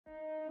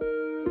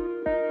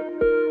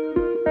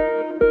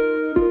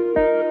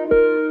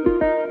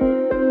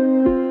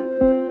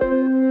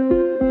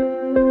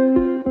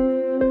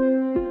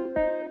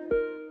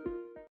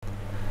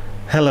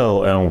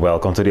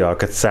welcome to the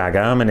Orchid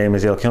Saga. My name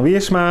is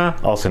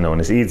ELHO, also known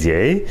as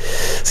EJ.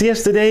 So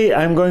yes, today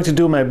I'm going to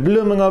do my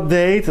blooming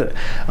update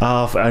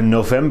of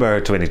November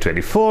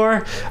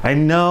 2024. I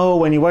know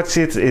when you watch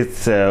it,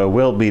 it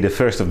will be the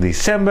 1st of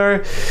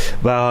December,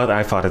 but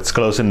I thought it's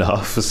close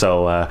enough,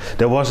 so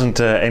there wasn't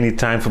any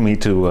time for me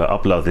to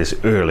upload this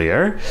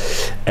earlier.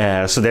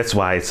 So that's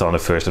why it's on the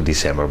 1st of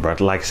December, but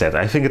like I said,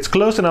 I think it's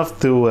close enough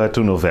to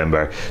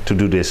November to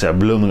do this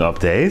blooming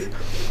update.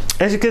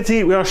 As you can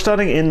see, we are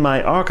starting in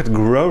my orchid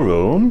grow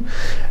room,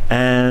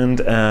 and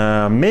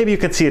maybe you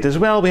can see it as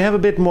well. We have a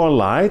bit more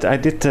light. I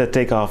did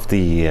take off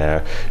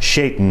the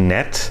shade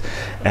net,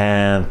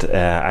 and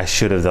I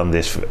should have done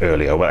this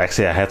earlier. Well,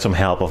 actually I had some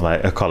help of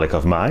a colleague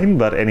of mine,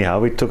 but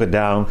anyhow, we took it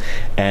down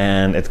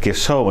and it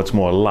gives so much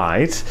more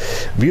light.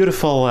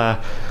 Beautiful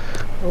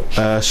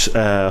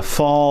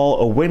fall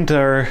or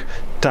winter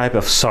type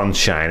of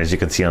sunshine, as you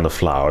can see on the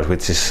flowers,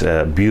 which is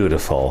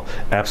beautiful,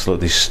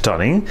 absolutely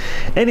stunning.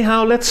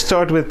 Anyhow, let's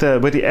start with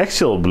the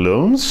actual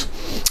blooms,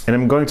 and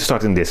I'm going to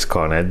start in this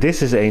corner.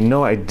 This is a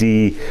no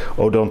ID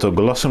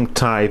odontoglossum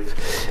type,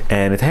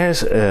 and it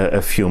has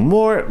a few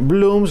more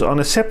blooms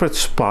on a separate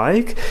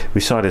spike.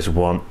 We saw this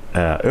one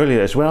earlier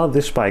as well.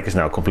 This spike is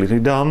now completely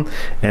done,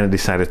 and it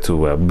decided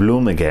to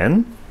bloom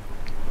again.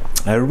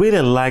 I really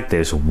like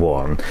this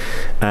one,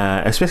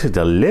 especially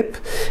the lip,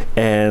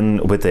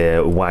 and with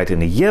the white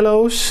and the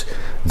yellows.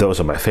 Those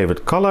are my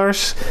favorite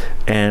colors,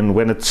 and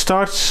when it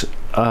starts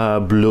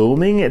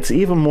blooming, it's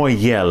even more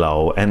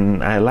yellow,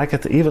 and I like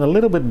it even a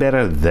little bit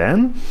better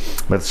then,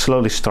 but it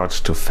slowly starts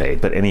to fade.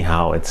 But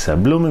anyhow, it's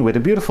blooming with a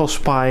beautiful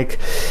spike,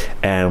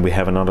 and we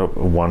have another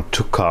one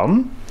to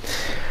come.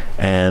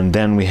 And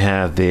then we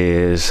have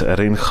this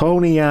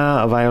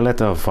Ringonia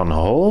Violetta van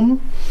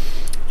Holm,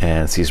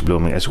 and she's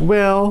blooming as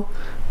well,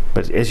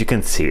 but as you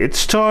can see, it's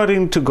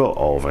starting to go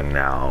over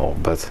now,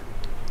 but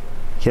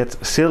yet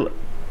still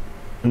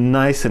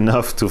nice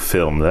enough to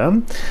film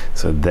them.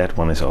 So that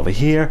one is over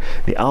here.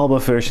 The Alba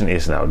version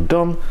is now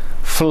done,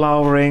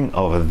 flowering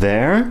over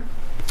there.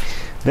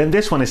 Then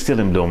this one is still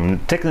in bloom.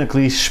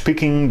 Technically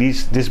speaking,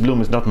 this bloom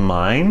is not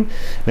mine.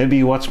 Maybe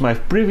you watched my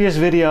previous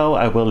video,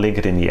 I will link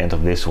it in the end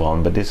of this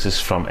one, but this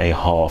is from a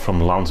haul from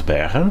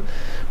Landsbergen.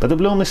 But the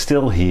bloom is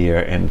still here,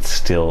 and it's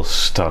still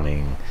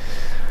stunning.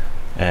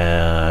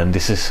 And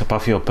this is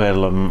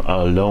Paphiopedilum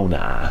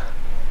Lona.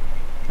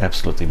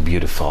 Absolutely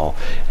beautiful.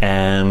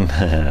 And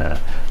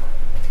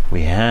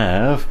we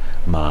have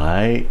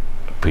my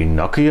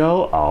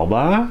Pinocchio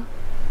Alba,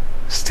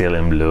 still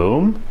in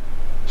bloom.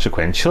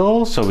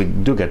 Sequential, so we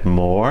do get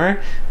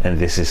more, and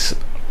this is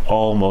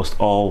almost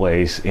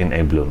always in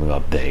a blooming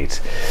update.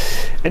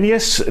 And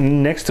yes,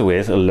 next to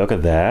it, look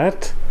at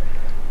that,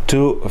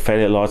 two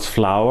very large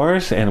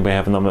flowers, and we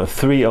have number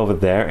 3 over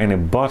there in a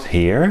bud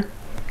here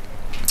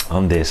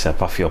on this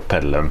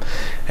Paphiopedilum,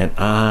 and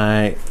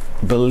I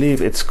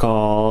believe it's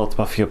called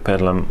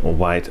Paphiopedilum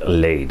White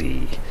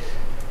Lady.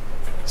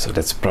 So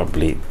that's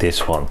probably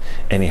this one.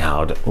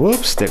 Anyhow,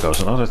 whoops, there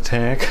goes another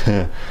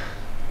tag.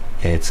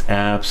 It's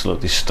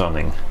absolutely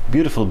stunning.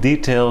 Beautiful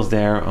details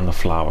there on the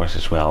flowers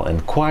as well,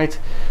 and quite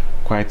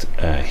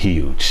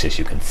huge, as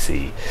you can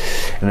see.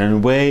 And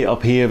then way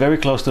up here, very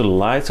close to the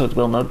light, so it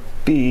will not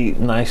be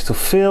nice to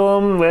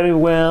film very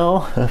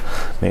well.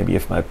 Maybe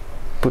if I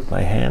put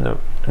my hand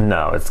up.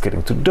 No, it's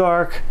getting too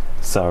dark.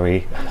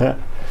 Sorry.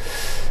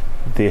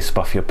 This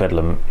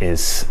Paphiopedilum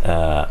is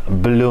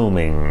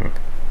blooming.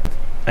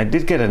 I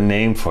did get a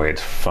name for it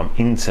from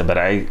Inse, but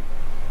I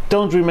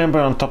don't remember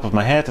on top of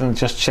my head, and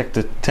just checked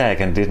the tag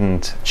and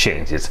didn't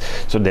change it,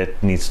 so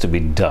that needs to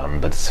be done,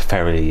 but it's a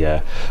very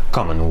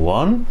common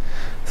one.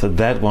 So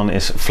that one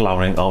is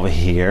flowering over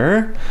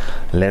here.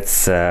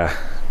 Let's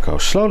go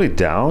slowly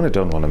down. I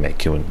don't want to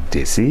make you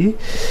dizzy.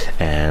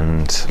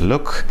 And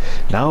look,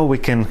 now we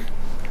can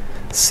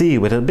see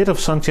with a bit of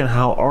sunshine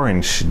how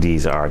orange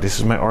these are. This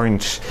is my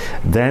orange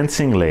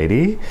dancing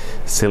lady,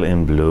 still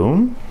in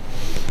bloom.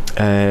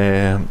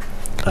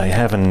 I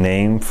have a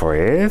name for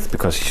it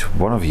because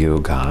one of you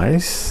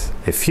guys,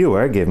 a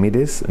viewer, gave me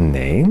this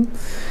name,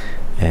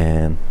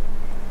 and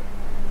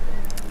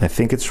I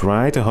think it's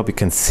right. I hope you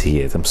can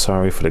see it. I'm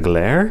sorry for the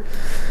glare.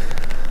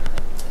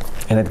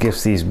 And it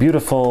gives these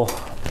beautiful,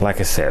 like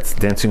I said,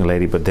 dancing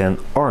lady, but then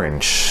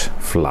orange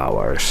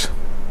flowers.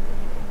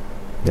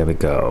 There we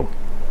go.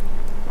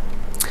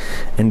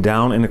 And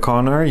down in the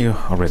corner, you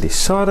already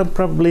saw them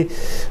probably,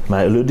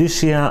 my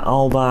Luducia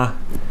Alba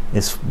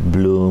is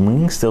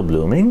blooming, still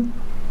blooming.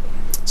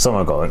 Some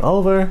are going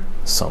over,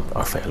 some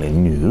are fairly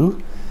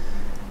new.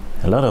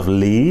 A lot of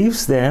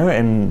leaves there,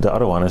 and the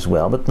other one as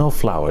well, but no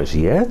flowers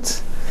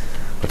yet.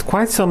 But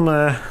quite some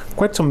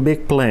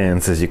big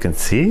plants, as you can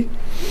see.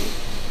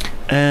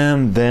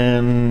 And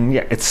then,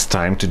 yeah, it's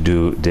time to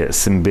do the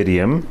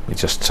Cymbidium. We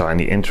just saw in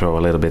the intro a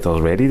little bit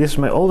already. This is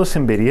my oldest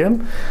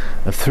Cymbidium.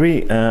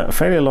 3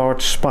 very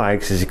large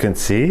spikes, as you can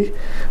see.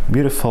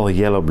 Beautiful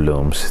yellow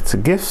blooms. It's a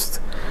gift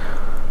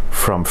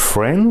from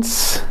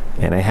friends,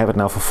 and I have it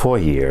now for 4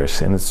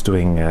 years, and it's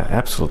doing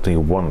absolutely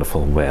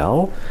wonderful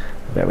well.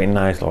 Very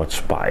nice large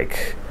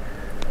spike.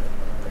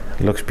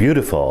 It looks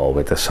beautiful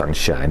with the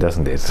sunshine,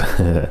 doesn't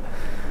it?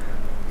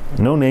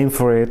 No name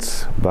for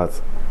it,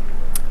 but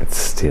it's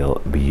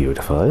still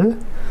beautiful.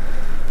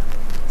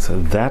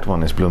 So that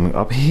one is blooming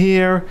up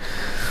here.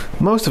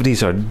 Most of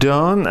these are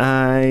done.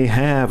 I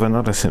have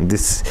another,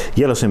 this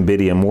yellow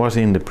cymbidium was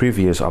in the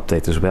previous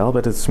update as well,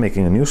 but it's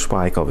making a new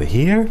spike over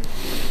here.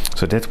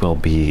 So that will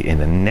be in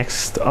the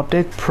next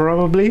update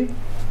probably.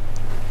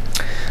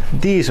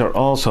 These are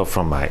also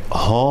from my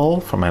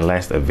haul, from my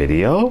last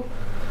video.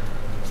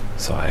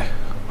 So I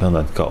will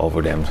not go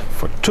over them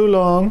for too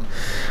long.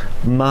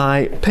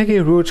 My Peggy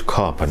Root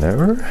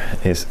Carpener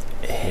is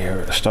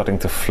here starting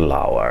to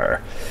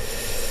flower.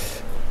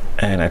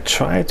 And I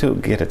try to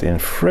get it in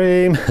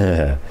frame.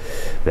 There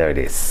it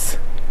is.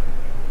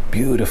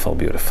 Beautiful,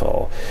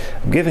 beautiful.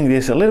 I'm giving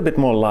this a little bit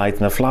more light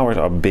and the flowers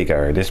are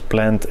bigger. This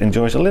plant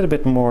enjoys a little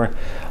bit more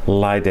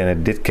light than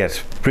it did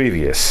get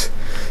previous.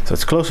 So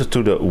it's closer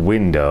to the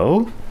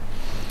window.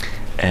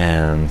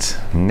 And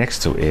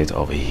next to it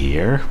over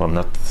here, well,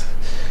 not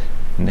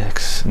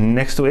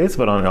next to it,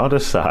 but on the other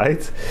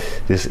side,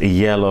 this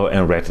yellow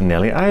and red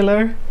Nelly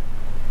Eiler.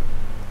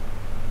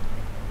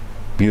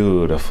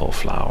 Beautiful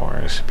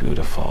flowers,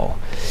 beautiful.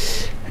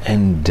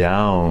 And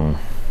down,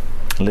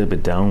 a little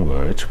bit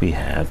downwards, we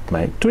have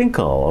my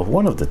twinkle, or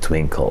one of the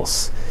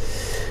twinkles.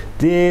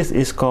 This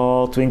is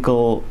called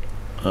Twinkle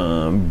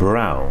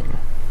Brown,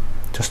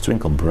 just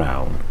Twinkle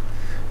Brown.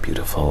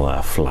 Beautiful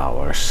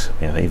flowers.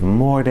 We have even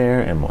more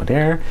there and more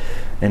there.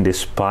 And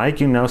this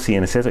spike you now see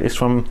in the center is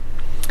from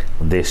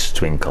this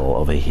twinkle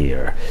over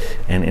here.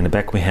 And in the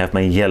back we have my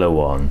yellow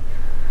one.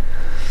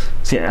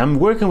 So yeah, I'm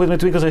working with my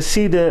twinkles. I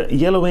see the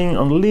yellowing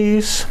on the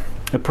leaves,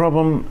 a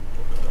problem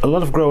a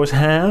lot of growers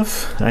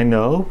have, I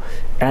know.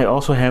 I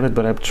also have it,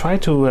 but I've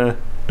tried to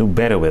do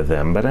better with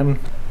them. But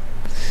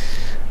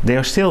they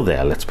are still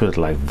there, let's put it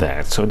like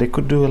that. So they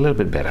could do a little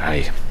bit better,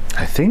 I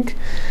think.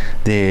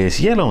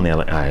 This yellow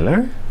Nelly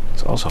Eiler,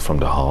 it's also from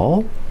the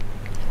haul.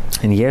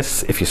 And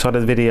yes, if you saw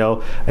that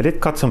video, I did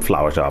cut some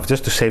flowers off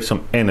just to save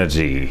some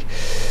energy.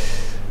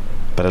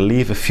 But I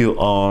leave a few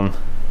on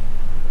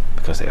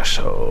because they are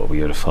so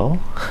beautiful.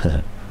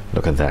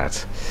 Look at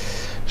that,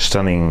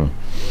 stunning.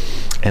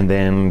 And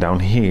then down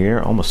here,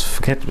 almost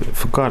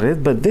forgot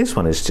it, but this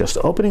one is just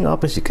opening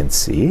up, as you can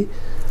see.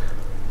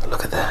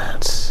 Look at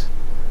that.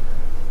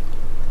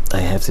 I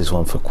have this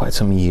one for quite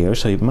some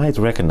years, so you might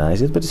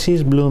recognize it, but you see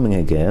it's blooming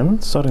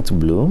again, starting to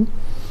bloom.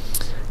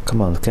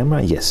 Come on,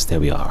 camera. Yes, there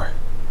we are.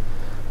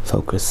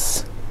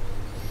 Focus.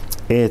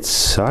 It's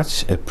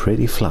such a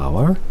pretty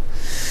flower.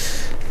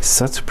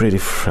 Such a pretty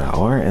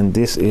flower, and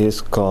this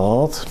is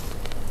called,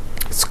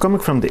 it's coming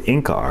from the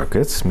Inca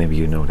orchids, maybe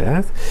you know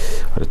that,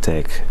 or the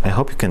tag. I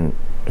hope you can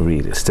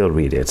read it, still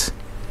read it.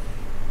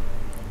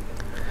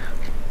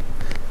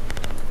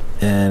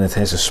 And it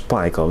has a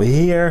spike over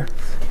here,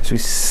 as we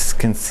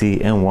can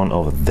see, and one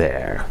over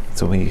there.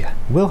 So we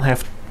will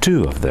have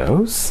two of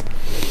those.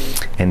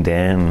 And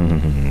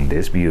then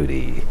this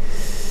beauty.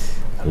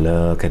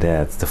 Look at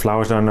that. The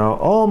flowers are now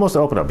almost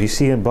open up. You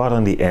see it bottom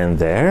and the end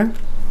there.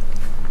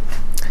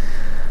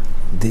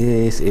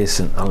 This is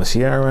an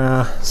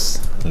Alocasia.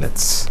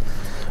 Let's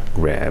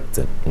grab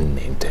the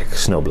name tag.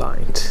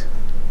 Snowblind.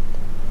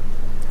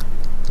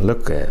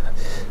 Look at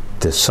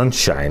the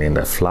sunshine in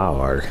the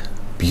flower.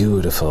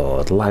 Beautiful.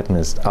 It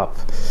lightens up.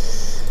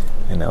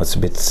 And now it's a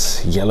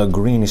bit yellow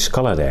greenish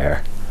color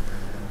there.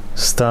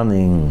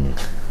 Stunning.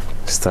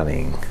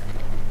 Stunning.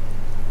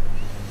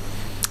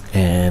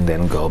 And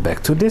then go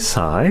back to this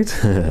side.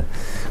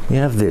 We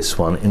have this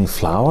one in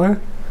flower.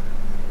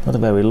 Not a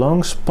very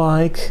long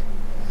spike.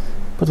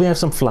 But we have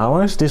some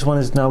flowers. This one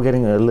is now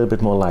getting a little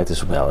bit more light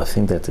as well. I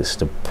think that is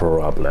the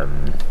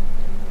problem.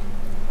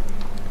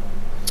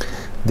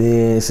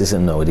 This is a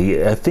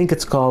nodie. I think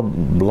it's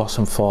called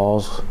Blossom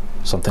Falls,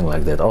 something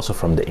like that. Also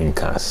from the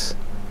Incas.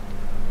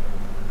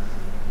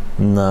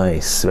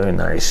 Nice, very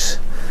nice.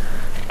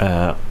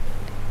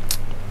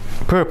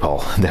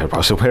 Purple. There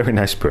was a very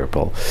nice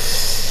purple.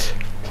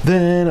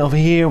 Then over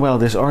here, well,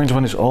 this orange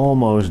one is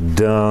almost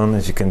done,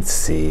 as you can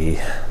see.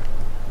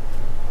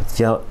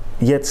 But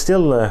yet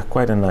still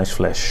quite a nice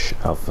flash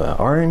of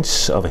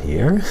orange over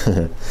here.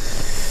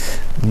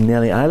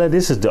 Nelly Eiler,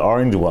 this is the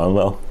orange one.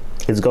 Well,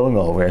 it's going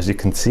over, as you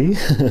can see.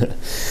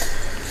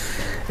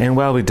 And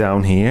while we're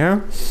down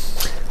here,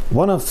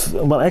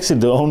 actually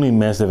the only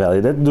Master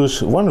Valley that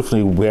does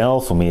wonderfully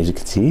well for me, as you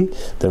can see.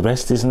 The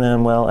rest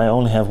isn't, well, I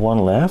only have one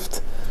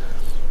left.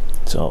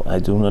 So I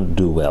do not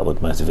do well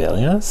with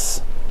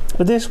Masdevallias.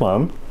 But this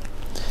one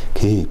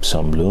keeps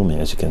on blooming,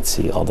 as you can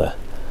see, all the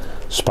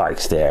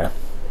spikes there.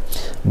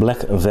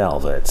 Black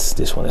Velvet,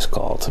 this one is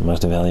called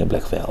Masdevallia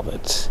Black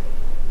Velvet.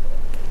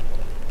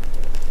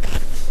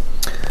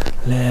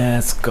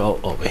 Let's go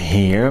over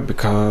here,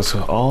 because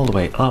all the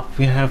way up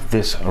we have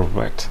this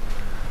red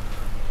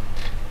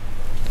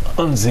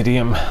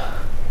Oncidium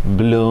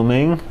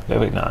blooming.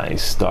 Very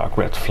nice dark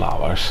red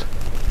flowers.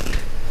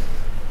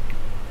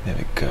 There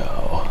we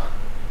go.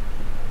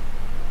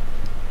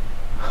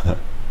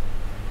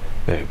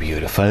 Very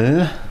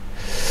beautiful.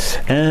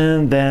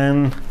 And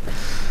then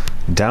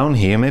Down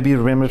here, maybe you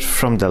remember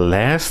from the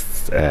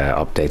last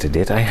update I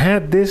did, I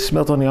had this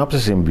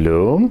Meltoniopsis in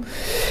bloom,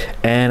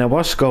 and I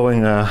was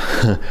going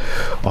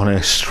on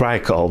a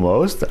strike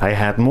almost. I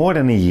had more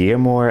than a year,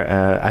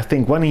 I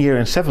think 1 year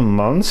and 7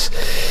 months,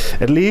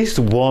 at least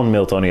one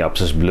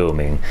Meltoniopsis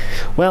blooming.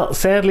 Well,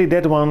 sadly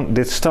that one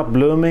did stop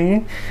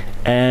blooming,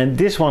 and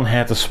this one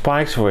had the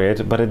spikes for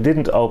it, but it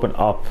didn't open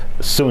up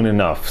soon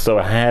enough. So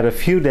I had a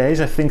few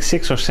days, I think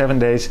 6 or 7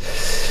 days,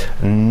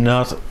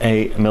 not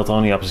a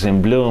Meltoniopsis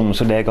in bloom.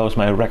 So there goes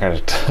my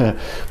record.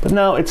 But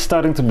now it's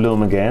starting to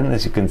bloom again,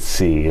 as you can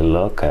see.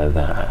 Look at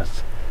that.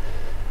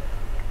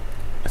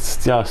 It's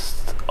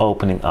just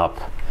opening up.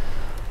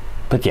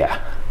 But yeah,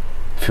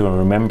 if you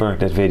remember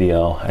that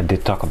video, I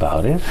did talk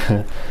about it.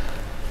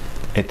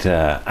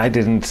 I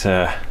didn't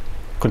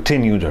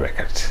continue the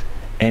record.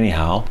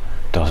 Anyhow,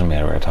 doesn't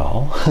matter at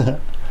all.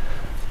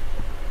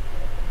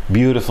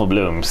 Beautiful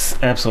blooms,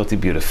 absolutely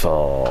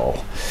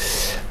beautiful.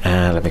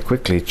 And let me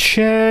quickly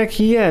check.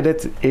 Yeah,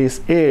 that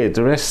is it.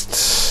 The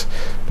rest,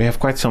 we have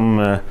quite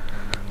some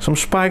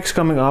spikes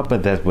coming up,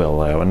 but that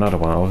will another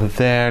one over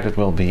there. That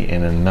will be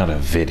in another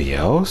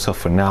video. So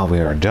for now, we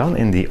are done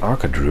in the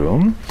orchid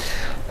room.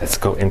 Let's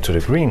go into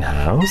the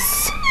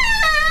greenhouse.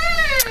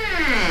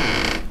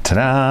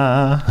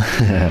 Ta-da!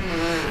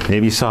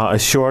 Maybe you saw a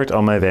short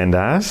on my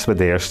vandas, but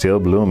they are still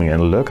blooming,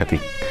 and look at the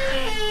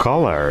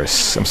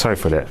colors. I'm sorry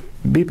for the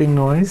beeping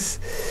noise.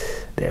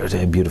 There's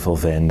a beautiful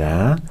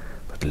vanda,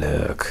 but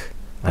look,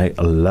 I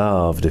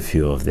love the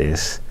view of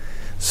this.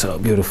 So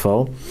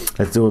beautiful.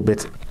 Let's do a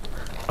bit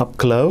up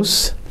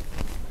close.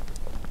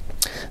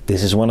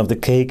 This is one of the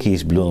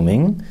keikis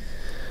blooming.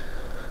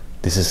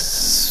 This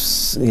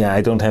is, yeah,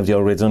 I don't have the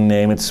original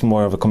name, it's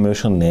more of a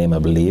commercial name, I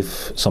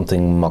believe.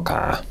 Something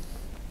mocha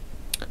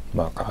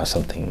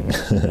something.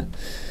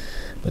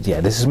 But yeah,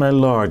 this is my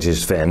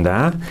largest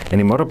vanda, and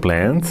the mother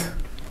plant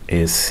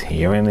is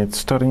here, and it's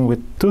starting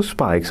with 2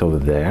 spikes over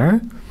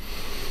there,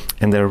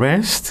 and the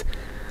rest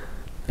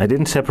I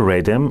didn't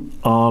separate them.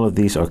 All of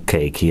these are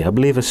keiki. I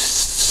believe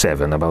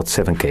about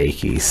 7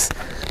 keikis.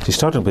 She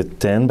started with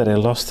 10, but I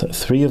lost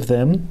 3 of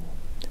them.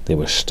 They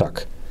were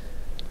stuck,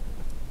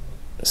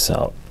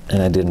 so,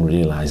 and I didn't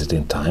realize it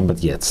in time,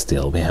 but yet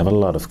still we have a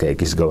lot of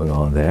keikis going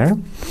on there.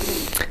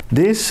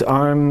 These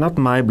are not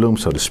my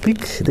blooms, so to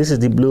speak. This is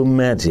the Bloom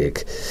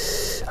Magic.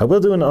 I will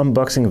do an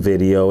unboxing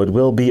video. It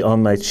will be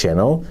on my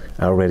channel.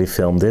 I already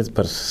filmed it,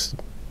 but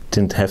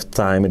didn't have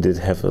time. It did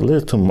have a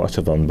little too much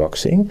of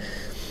unboxing.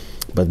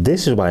 But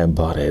this is why I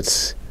bought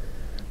it.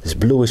 This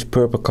bluish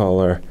purple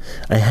color.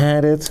 I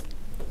had it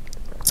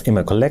in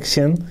my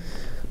collection,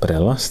 but I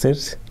lost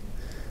it.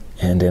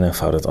 And then I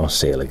found it on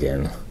sale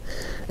again.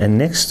 And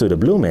next to the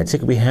Blue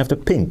Magic, we have the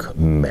Pink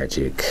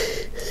Magic.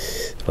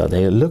 Well,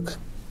 they look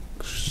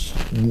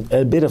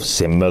a bit of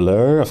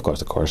similar. Of course,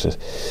 the colors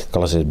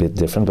is a bit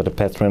different, but the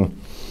pattern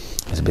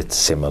is a bit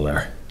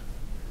similar.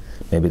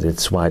 Maybe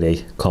that's why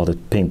they called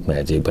it Pink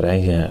Magic, but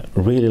I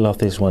really love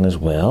this one as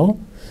well.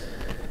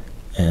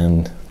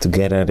 And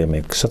together they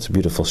make such a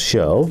beautiful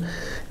show.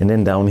 And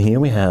then down here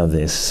we have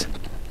this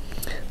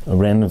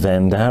Ren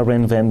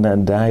Vanda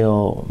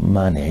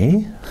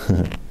Diomane.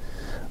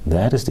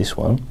 That is this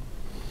one.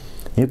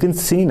 You can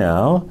see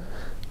now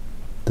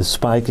the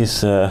spike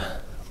is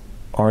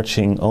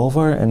arching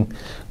over and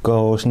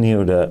goes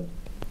near the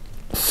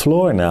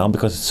floor now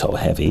because it's so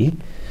heavy.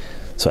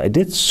 So I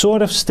did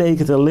sort of stake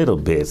it a little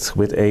bit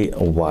with a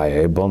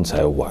wire, a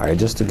bonsai wire,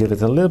 just to give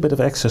it a little bit of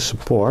extra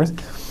support,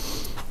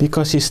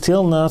 because she's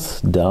still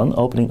not done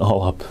opening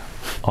all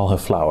her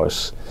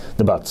flowers,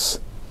 the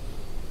buds.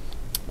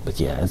 But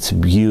yeah, it's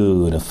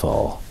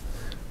beautiful,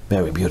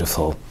 very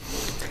beautiful.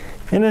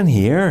 And then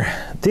here,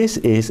 this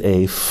is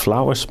a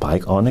flower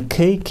spike on a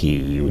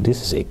keiki.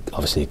 This is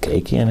obviously a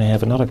keiki, and I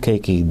have another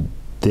keiki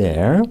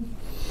there.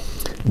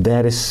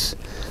 That is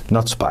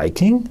not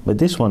spiking, but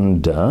this one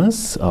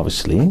does,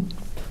 obviously.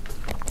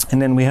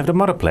 And then we have the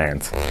mother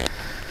plant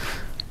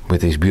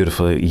with these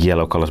beautiful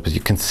yellow colors, but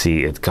you can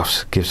see it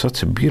gives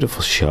such a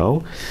beautiful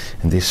show.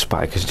 And this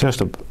spike is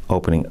just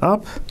opening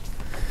up.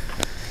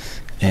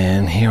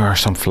 And here are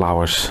some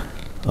flowers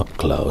up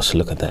close.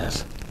 Look at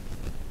that.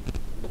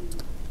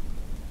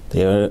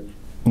 They are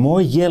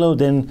more yellow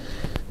than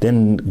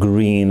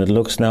green. It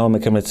looks now on my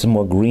camera, it's a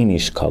more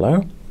greenish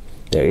color.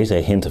 There is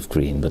a hint of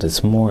green, but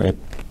it's more a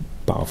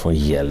powerful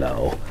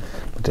yellow.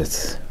 But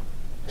it's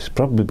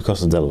probably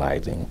because of the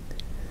lighting.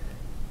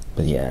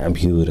 But yeah,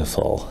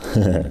 beautiful.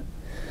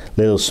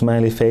 Little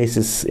smiley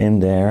faces in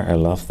there, I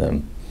love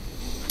them.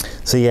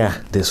 So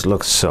yeah, this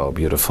looks so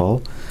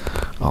beautiful.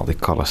 All the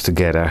colors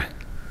together.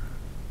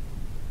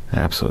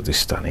 Absolutely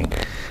stunning.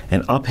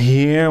 And up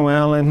here,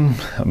 well,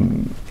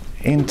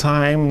 in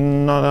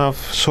time,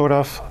 sort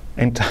of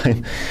in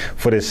time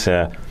for this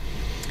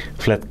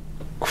Fred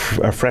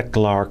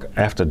Clark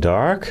After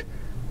Dark.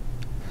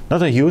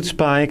 Not a huge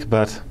spike,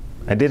 but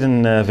I did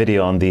a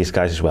video on these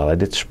guys as well. I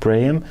did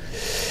spray them.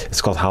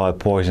 It's called How I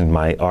Poisoned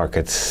My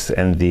Orchids,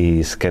 and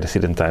these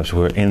Catasetum types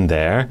were in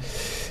there.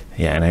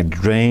 Yeah, and I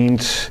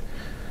drained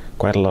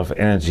quite a lot of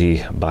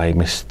energy by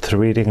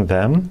mistreating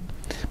them.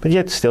 But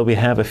yet still we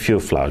have a few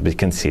flowers, but you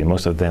can see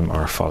most of them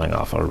are falling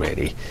off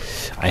already.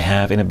 I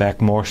have in the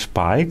back more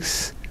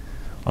spikes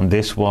on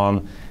this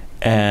one,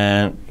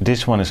 and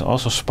this one is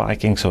also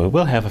spiking, so it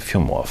will have a few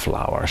more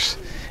flowers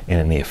in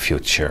the near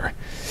future.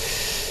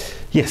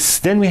 Yes,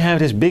 then we have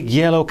this big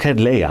yellow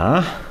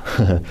Cattleya.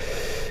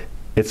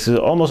 It's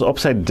almost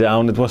upside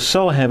down. It was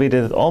so heavy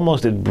that it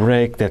almost did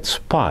break that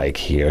spike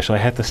here, so I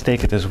had to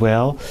stake it as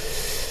well.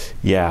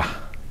 Yeah,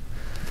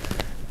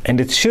 and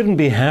it shouldn't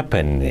be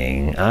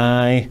happening.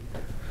 I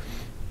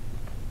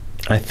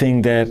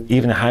think that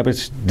even the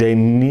hybrids, they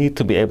need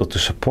to be able to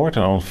support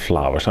their own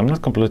flowers. I'm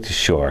not completely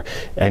sure.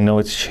 I know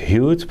it's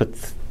huge, but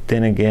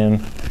then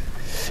again,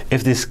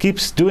 if this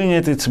keeps doing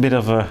it, it's a bit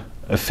of a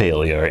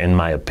failure in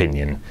my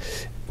opinion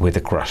with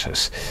the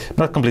crosses.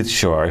 Not completely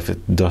sure if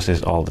it does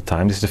this all the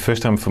time. This is the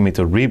first time for me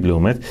to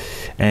rebloom it,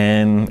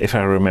 and if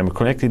I remember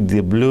correctly,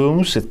 the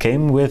blooms it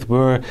came with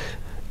were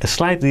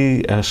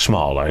slightly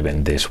smaller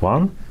than this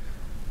one.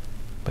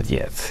 But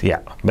yet, yeah.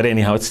 But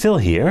anyhow, it's still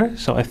here,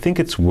 so I think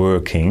it's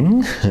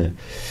working.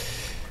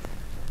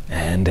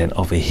 And then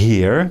over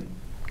here,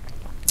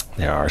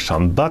 there are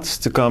some buds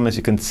to come, as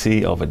you can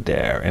see over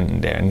there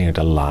and there near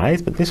the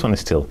light. But this one is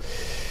still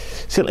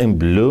in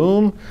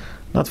bloom.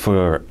 Not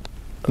for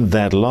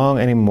that long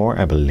anymore,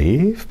 I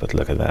believe. But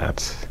look at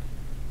that.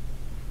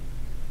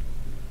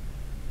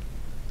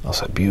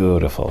 Also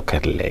beautiful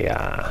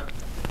Cattleya.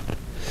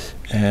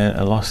 And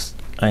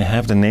I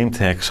have the name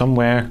tag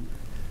somewhere.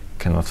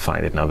 Cannot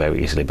find it now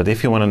very easily, but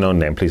if you want to know the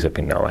name, please let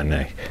me know, and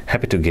I'm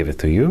happy to give it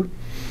to you.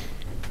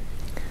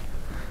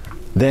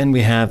 Then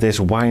we have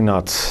this why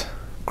not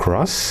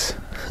cross.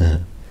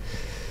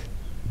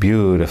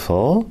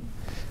 Beautiful.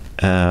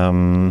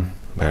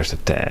 Where's the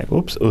tag?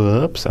 Oops,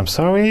 I'm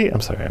sorry.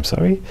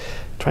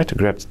 Try to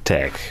grab the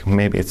tag.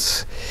 Maybe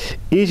it's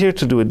easier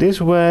to do it this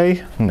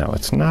way. No,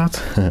 it's not.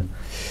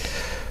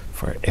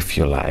 For if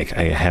you like,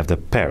 I have the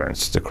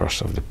parents, the cross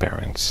of the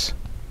parents.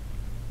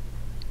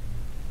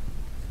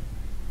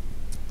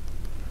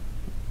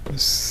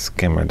 This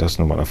camera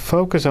doesn't want to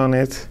focus on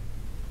it.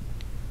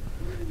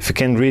 If you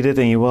can read it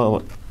and you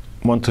will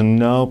want to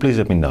know, please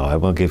let me know. I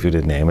will give you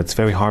the name. It's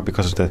very hard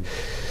because of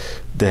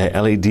the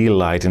LED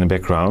light in the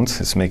background.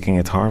 It's making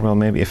it hard. Well,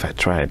 maybe if I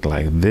try it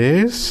like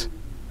this.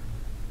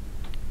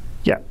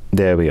 Yeah,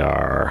 there we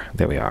are.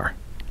 There we are.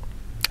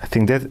 I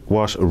think that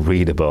was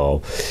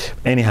readable.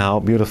 Anyhow,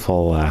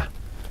 beautiful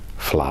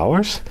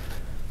flowers.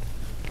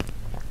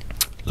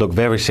 Look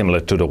very similar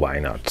to the why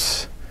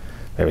not.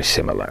 Very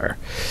similar.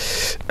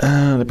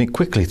 Let me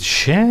quickly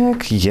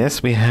check.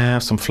 Yes, we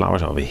have some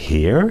flowers over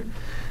here.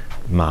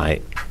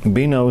 My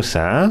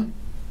Binosa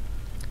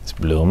is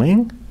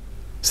blooming.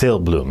 Still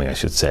blooming, I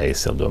should say.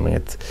 Still blooming.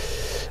 It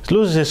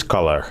loses its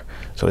color,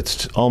 so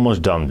it's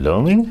almost done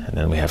blooming. And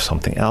then we have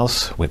something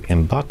else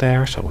in bud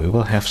there, so we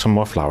will have some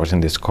more flowers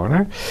in this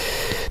corner.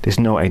 There's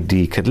no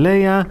ID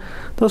Cattleya.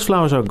 Those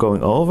flowers are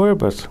going over,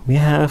 but we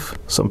have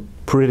some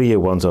prettier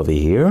ones over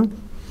here.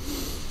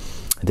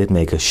 I did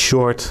make a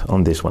short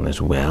on this one as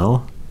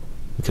well,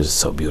 because it's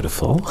so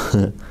beautiful.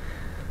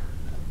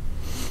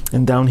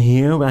 And down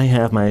here I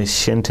have my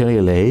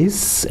Chantilly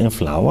lace in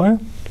flower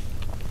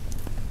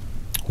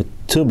with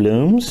 2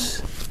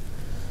 blooms.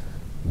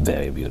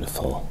 Very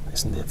beautiful,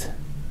 isn't it?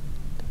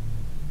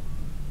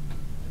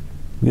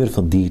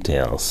 Beautiful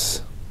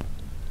details.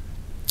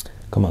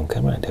 Come on,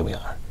 camera, there we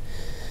are.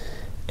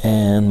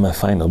 And my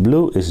final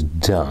blue is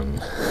done.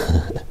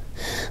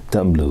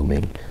 Done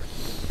blooming.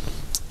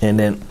 And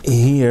then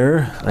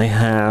here I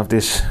have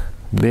this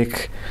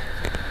big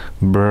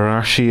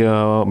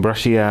Brachia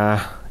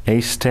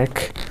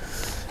Aztec,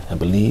 I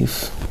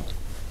believe.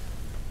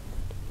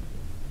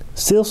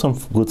 Still some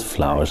good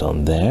flowers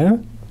on there.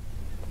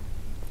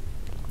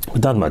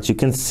 But not much, you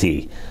can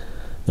see.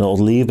 An old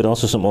leaf, but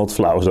also some old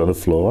flowers on the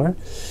floor.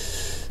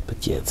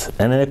 But yet.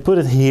 And I put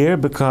it here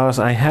because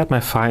I had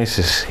my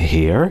physis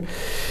here.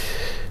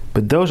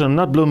 But those are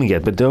not blooming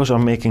yet, but those are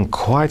making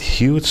quite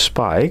huge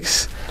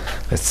spikes.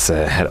 Let's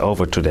head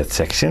over to that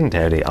section.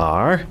 There they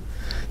are.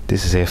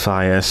 This is a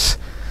physis.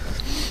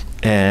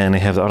 And I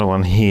have the other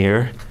one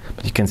here.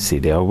 But you can see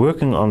they are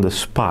working on the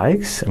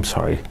spikes. I'm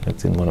sorry, I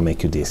didn't want to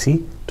make you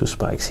dizzy. 2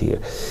 spikes here.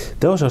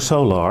 Those are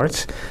so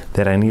large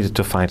that I needed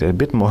to find a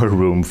bit more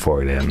room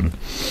for them.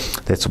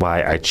 That's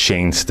why I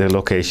changed the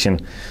location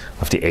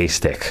of the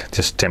Aztec,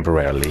 just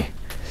temporarily.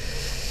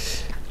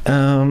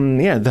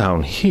 Yeah,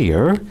 down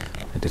here,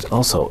 there's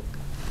also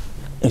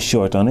a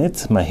short on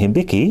it, my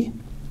Hibiki.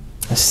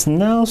 I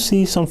now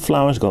see some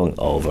flowers going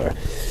over.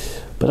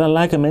 But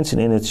like I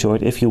mentioned in it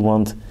short, if you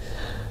want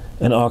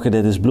an orchid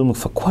that is blooming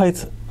for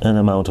quite an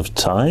amount of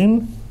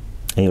time,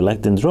 and you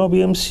like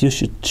dendrobiums, you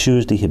should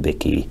choose the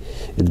Hibiki.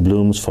 It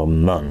blooms for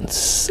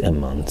months and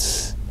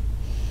months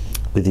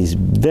with these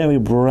very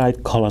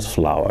bright colored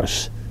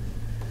flowers.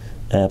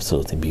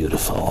 Absolutely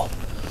beautiful.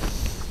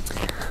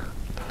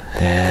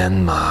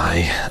 And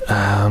my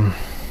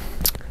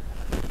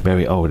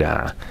Berry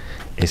Oda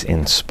is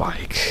in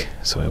spike,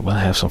 so I will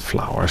have some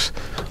flowers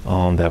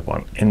on that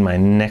one in my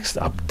next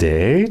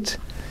update.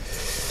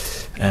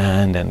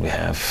 And then we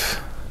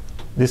have,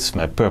 this is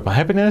my Purple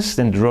Happiness,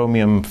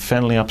 Dendrobium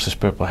Phalaenopsis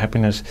Purple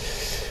Happiness.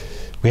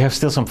 We have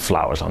still some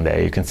flowers on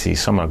there. You can see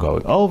some are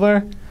going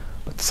over,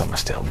 but some are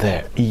still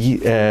there.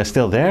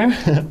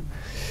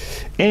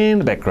 In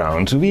the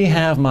background, we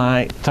have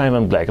my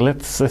Thailand Black.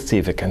 Let's see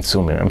if I can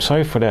zoom in. I'm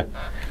sorry for the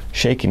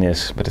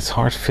shakiness, but it's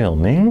hard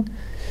filming.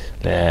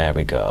 There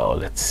we go.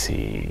 Let's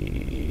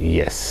see.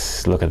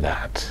 Yes, look at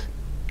that.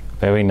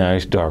 Very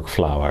nice dark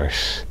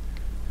flowers.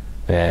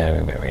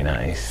 Very, very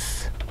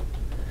nice.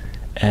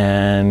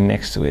 And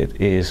next to it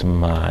is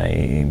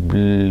my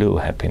Blue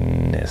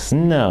Happiness.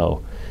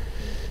 No,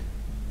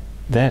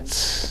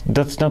 that's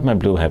not my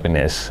Blue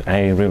Happiness.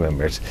 I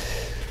remembered.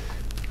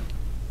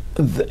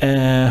 Do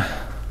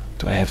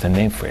I have the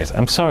name for it?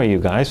 I'm sorry, you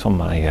guys, for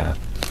my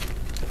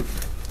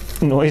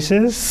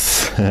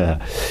noises,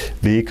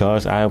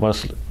 because I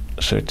was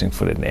searching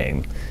for the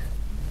name.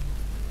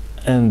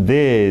 And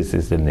this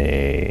is the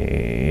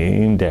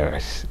name. There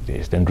it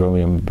is,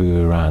 Dendrobium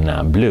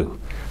Burana Blue.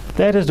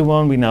 That is the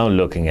one we're now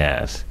looking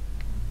at.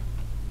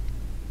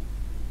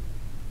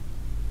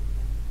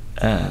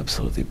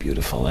 Absolutely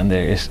beautiful, and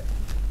there is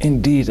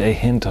indeed a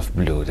hint of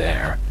blue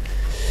there.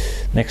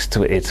 Next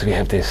to it we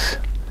have this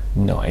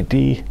no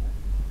ID,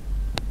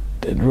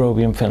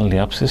 Dendrobium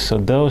Phalaenopsis. So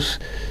those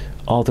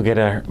all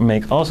together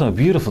make also a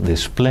beautiful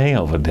display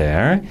over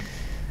there.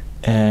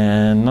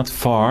 And not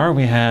far,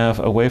 we have,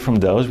 away from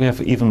those, we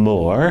have even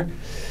more.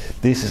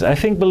 This is, I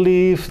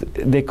believe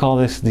they call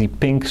this the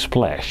Pink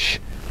Splash.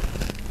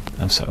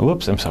 I'm sorry,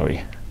 whoops, I'm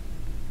sorry.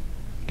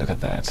 Look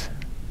at that.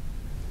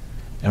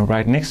 And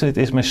right next to it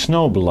is my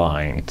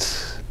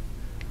Snowblind.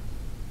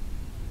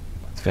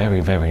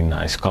 Very, very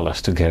nice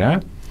colors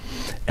together.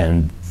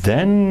 And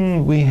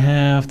then we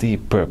have the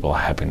Purple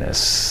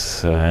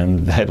Happiness.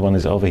 And that one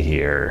is over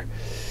here.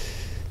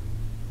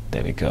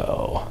 There we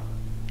go.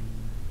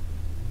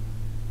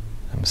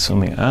 I'm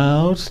zooming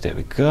out, there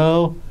we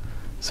go.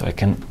 So I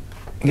can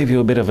give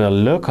you a bit of a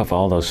look of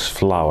all those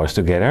flowers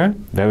together.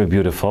 Very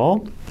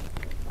beautiful.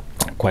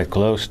 Quite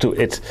close to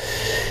it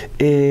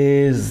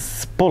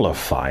is Polar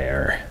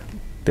Fire.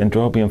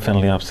 Dendrobium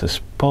Phalaenopsis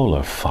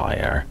Polar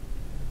Fire.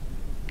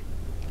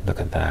 Look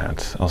at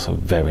that, also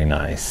very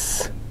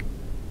nice.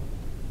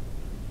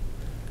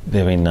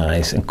 Very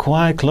nice, and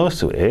quite close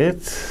to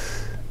it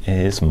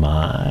is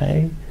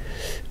my,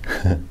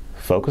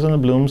 focus on the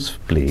blooms,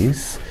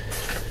 please.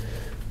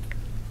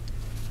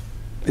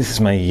 This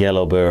is my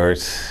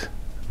Yellowbird.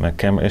 My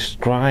camera is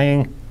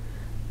trying.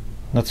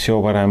 Not sure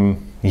what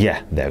I'm...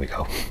 Yeah, there we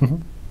go.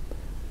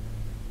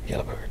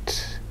 Yellowbird.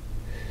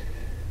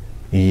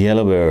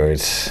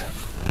 Yellowbird.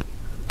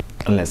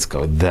 Let's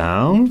go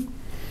down,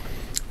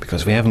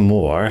 because we have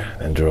more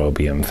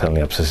Dendrobium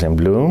Phalaenopsis in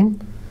bloom.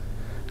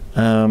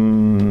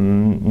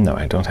 No,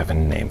 I don't have a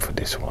name for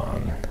this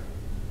one.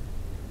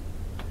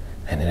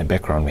 And in the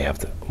background we have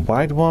the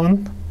white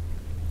one.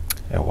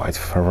 A white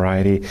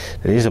variety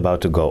that is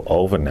about to go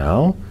over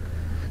now.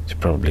 You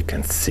probably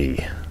can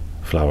see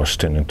flowers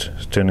turning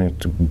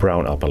to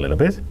brown up a little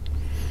bit.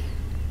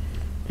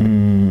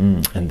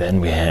 And then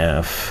we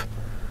have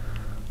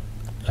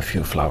a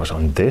few flowers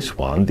on this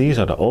one. These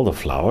are the older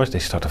flowers. They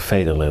start to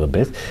fade a little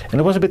bit, and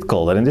it was a bit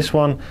colder, and this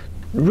one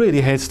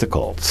really hates the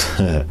cold.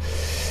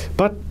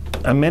 But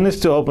I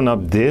managed to open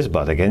up this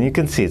bud again. You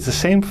can see it's the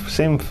same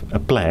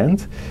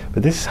plant,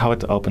 but this is how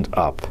it opened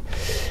up.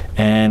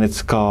 And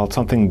it's called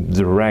something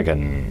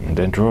dragon,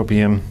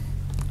 Dendrobium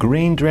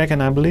Green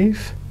Dragon, I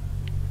believe.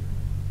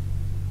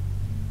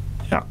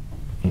 Yeah,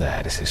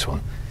 that is this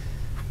one.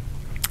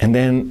 And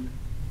then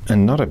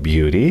another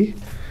beauty.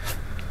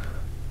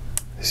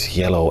 This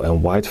yellow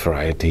and white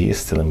variety is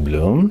still in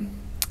bloom.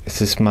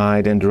 This is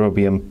my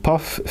Dendrobium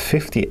Puff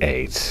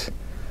 58.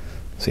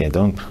 So yeah,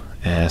 don't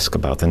ask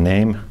about the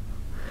name,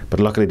 but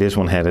luckily this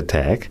one had a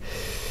tag.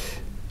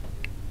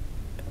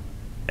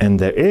 And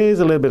there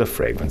is a little bit of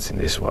fragrance in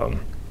this one.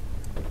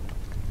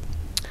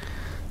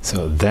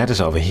 So that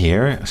is over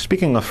here.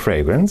 Speaking of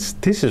fragrance,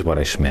 this is what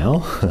I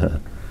smell.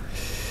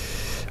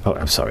 Oh,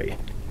 I'm sorry.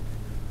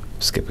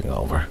 Skipping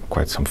over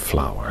quite some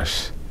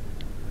flowers.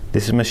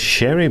 This is my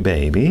Cherry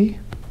Baby.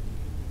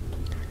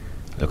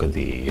 Look at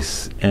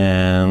these.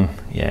 And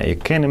yeah, you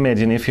can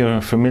imagine, if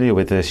you're familiar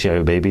with the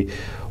Cherry Baby,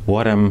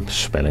 what I'm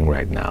smelling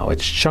right now.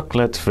 It's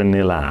chocolate,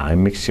 vanilla, a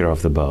mixture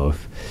of the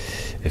both,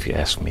 if you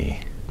ask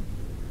me.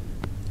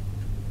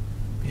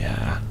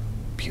 Yeah,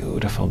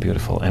 beautiful,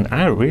 beautiful. And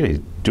I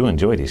really do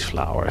enjoy these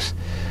flowers.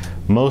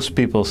 Most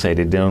people say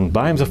they don't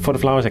buy them for the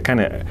flowers. I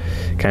kind of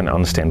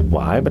understand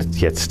why, but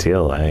yet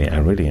still, I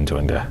really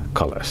enjoy the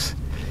colors.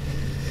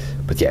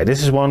 But yeah,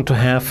 this is one to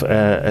have,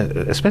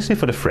 especially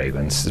for the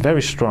fragrance. It's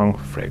very strong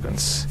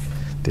fragrance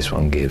this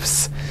one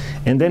gives.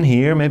 And then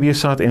here, maybe you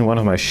saw it in one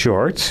of my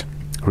shorts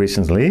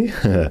recently.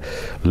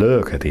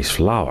 Look at these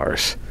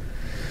flowers.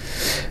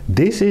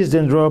 This is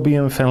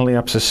Dendrobium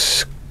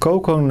Phalaenopsis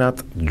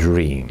Coconut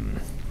Dream.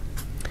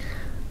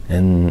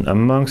 And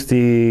amongst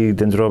the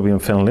Dendrobium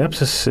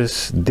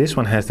Phalaenopsis, this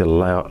one has the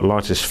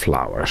largest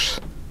flowers.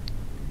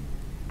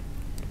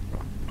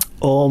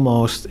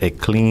 almost a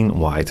clean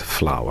white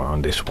flower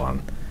on this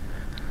one.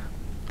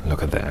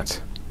 Look at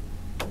that.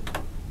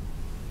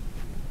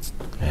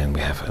 And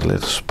we have a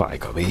little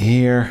spike over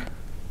here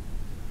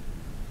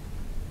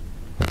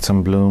with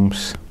some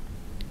blooms.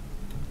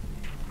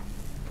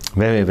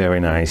 Very, very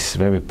nice,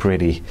 very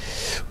pretty.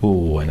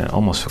 Ooh, and I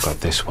almost forgot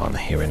this one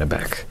here in the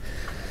back.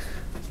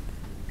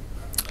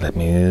 Let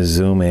me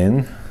zoom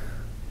in.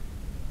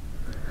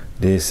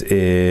 This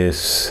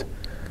is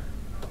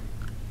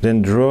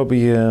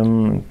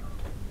Dendrobium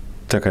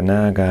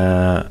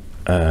Takanaga.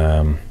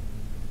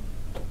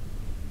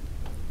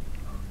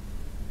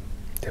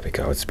 There we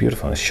go, it's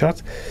beautiful in a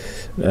shot.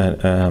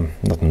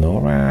 Not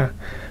Nora.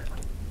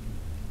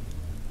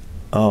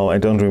 Oh, I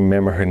don't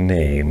remember her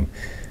name.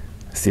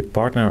 It's the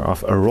partner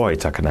of Roy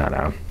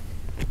Takanada.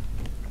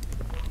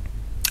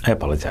 I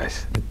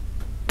apologize. It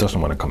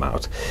doesn't want to come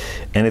out.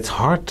 And it's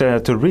hard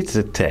to read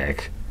the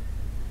tag.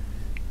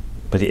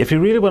 But if you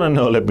really want to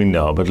know, let me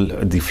know.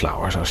 But the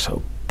flowers are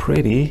so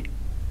pretty.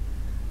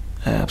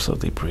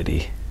 Absolutely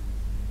pretty.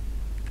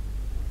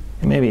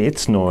 Maybe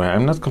it's Nora,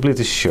 I'm not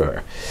completely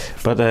sure.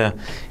 But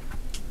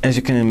as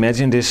you can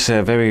imagine, this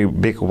very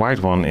big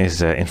white one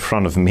is in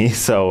front of me,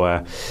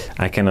 so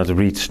I cannot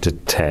reach the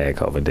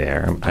tag over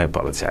there. I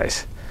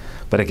apologize.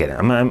 But again,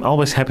 I'm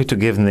always happy to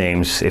give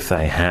names if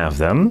I have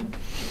them.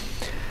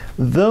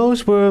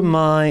 Those were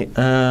my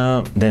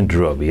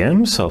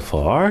Dendrobiums so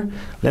far.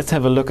 Let's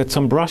have a look at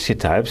some braccia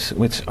types,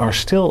 which are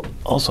still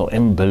also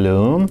in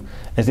bloom.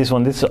 As this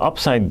one, this is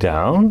upside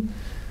down.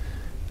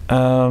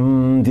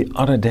 The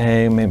other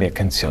day, maybe I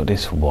can show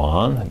this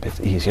one a bit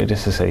easier.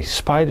 This is a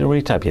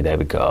spidery type. Yeah, there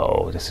we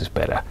go. This is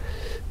better.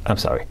 I'm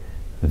sorry.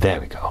 There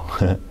we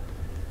go.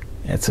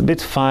 It's a bit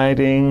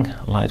fighting.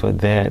 Lightweight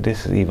there.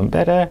 This is even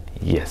better.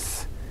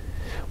 Yes.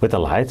 With the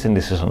lights, and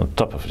this is on the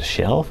top of the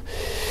shelf.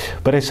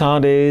 But I saw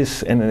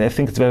this, and I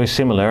think it's very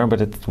similar, but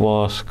it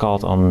was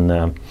called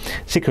on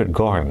Secret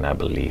Garden, I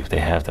believe. They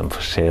have them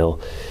for sale.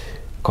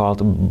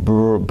 Called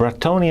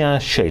Bratonia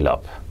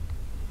Shalop.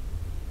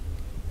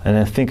 And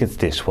I think it's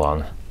this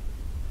one.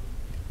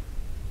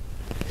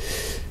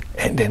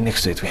 And then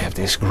next to it we have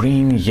this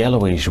green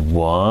yellowish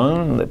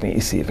one. Let me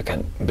see if I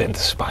can bend the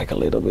spike a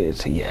little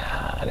bit.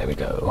 Yeah, there we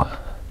go.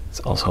 It's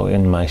also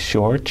in my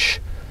shorts.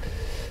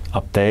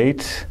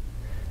 Update.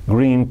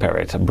 Green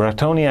parrot.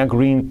 Bratonia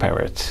green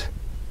parrot.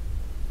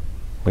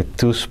 With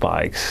 2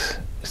 spikes.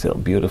 Still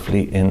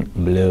beautifully in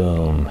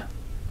bloom.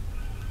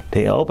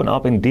 They open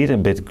up indeed a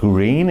bit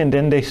green, and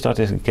then they start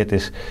to get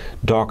this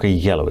darker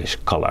yellowish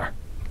color.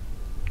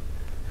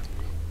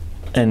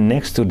 And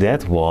next to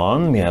that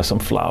one, we have some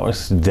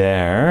flowers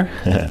there,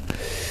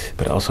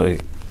 but also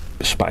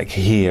a spike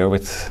here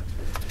with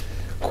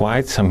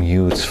quite some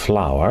huge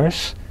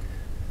flowers.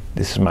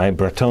 This is my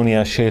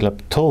Bratonia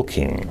Shalop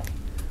Tolkien.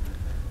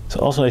 It's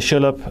also a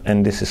Shalop,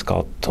 and this is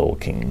called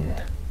Tolkien.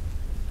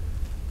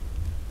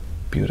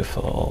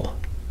 Beautiful.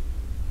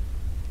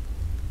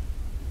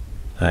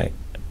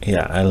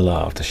 Yeah, I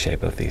love the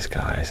shape of these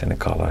guys and the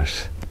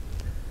colors.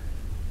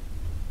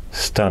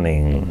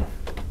 Stunning.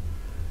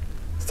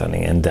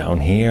 Stunning. And down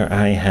here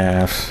I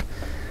have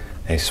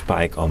a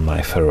spike on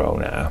my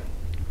Verona.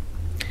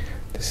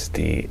 This is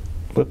the,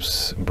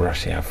 whoops,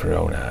 Braccia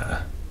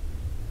Verona.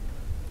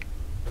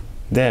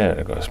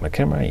 There goes my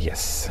camera,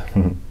 yes.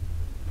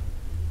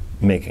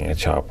 Making a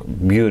chop.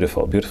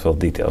 Beautiful, beautiful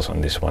details on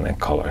this one and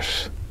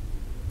colors.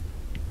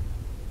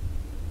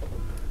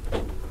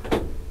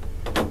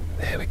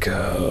 There we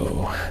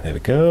go. There we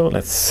go.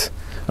 Let's,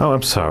 oh,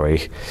 I'm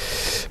sorry.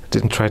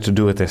 Didn't try to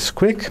do it as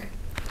quick,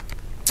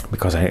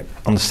 because I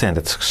understand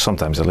it's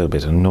sometimes a little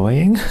bit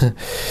annoying,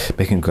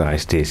 making you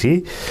guys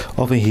dizzy.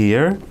 Over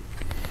here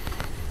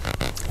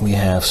we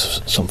have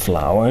some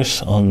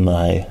flowers on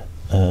my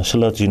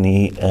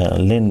Phylogeny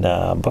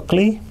Linda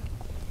Buckley.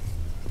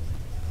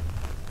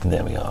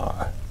 There we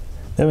are.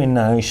 Very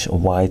nice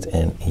white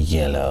and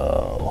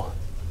yellow.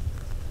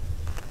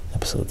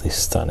 Absolutely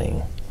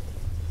stunning.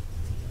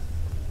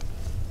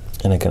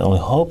 And I can only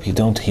hope you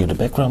don't hear the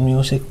background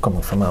music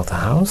coming from out the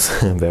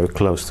house. I'm very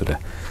close to the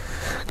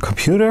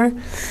computer.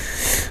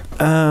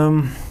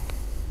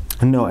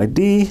 No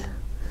ID. Yeah,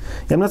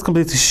 I'm not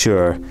completely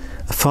sure.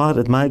 I thought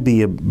it might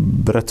be a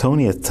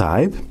Bratonia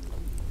type,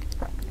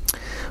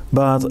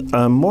 but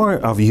more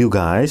of you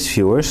guys,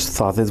 viewers,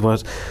 thought it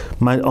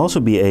might also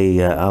be a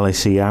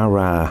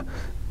Alesiara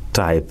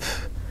type.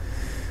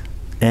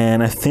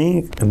 And I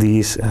think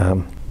these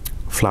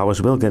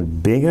flowers will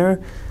get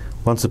bigger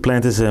once the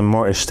plant is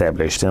more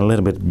established and a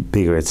little bit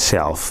bigger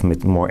itself,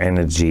 with more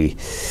energy.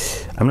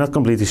 I'm not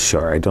completely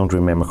sure, I don't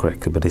remember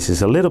correctly, but this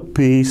is a little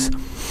piece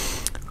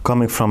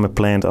coming from a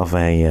plant of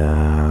a,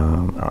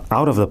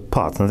 out of the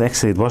pot. And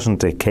actually it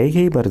wasn't a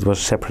keiki, but it was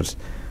a separate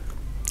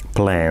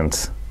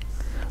plant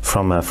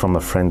from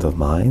a friend of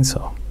mine.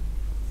 So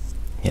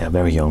yeah,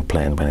 very young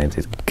plant when I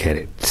did get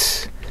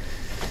it.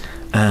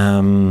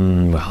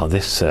 Well,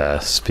 this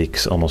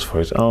speaks almost for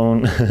its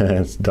own.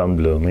 It's done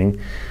blooming.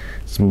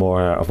 It's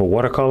more of a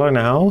watercolor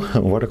now,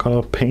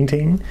 watercolor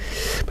painting.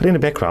 But in the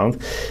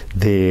background,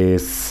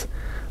 this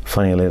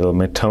funny little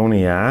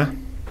Metonia.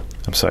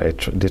 I'm sorry, I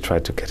did try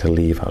to get a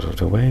leaf out of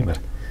the way, but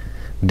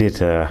did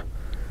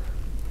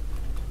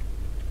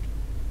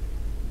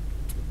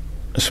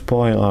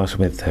spoil us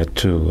with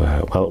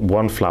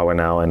one flower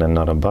now and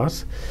another bud.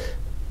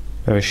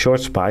 Very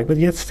short spike, but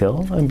yet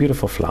still a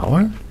beautiful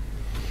flower.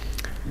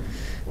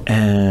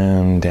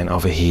 And then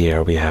over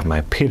here we have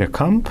my Peter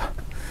Kamp.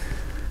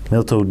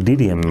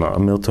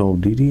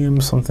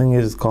 Miltodidium, something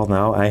is it called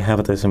now. I have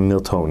it as a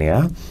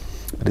Miltonia,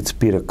 but it's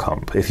Peter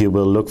Kamp. If you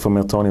will look for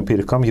Miltonia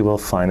Peter Kamp, you will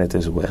find it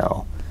as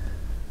well.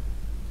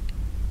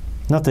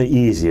 Not the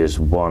easiest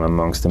one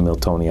amongst the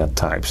Miltonia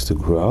types to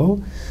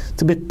grow.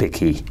 It's a bit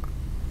picky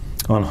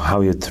on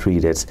how you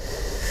treat it.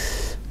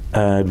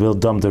 It will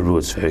dump the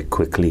roots very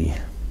quickly.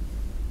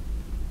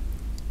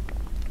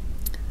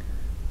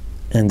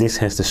 And this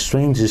has the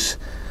strangest,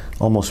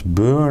 almost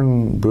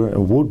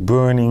wood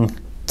burning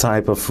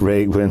type of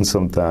fragrance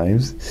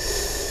sometimes.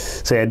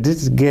 So I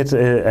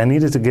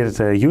needed to get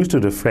used to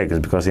the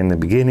fragrance, because in the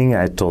beginning,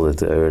 I told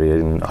it earlier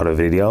in another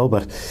video,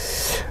 but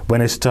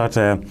when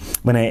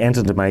I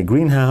entered my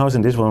greenhouse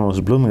and this one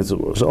was blooming, it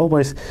was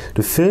always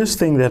the first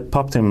thing that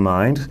popped in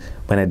mind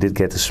when I did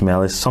get the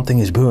smell is something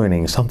is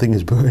burning, something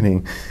is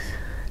burning.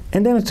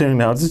 And then it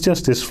turned out it's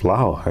just this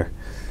flower.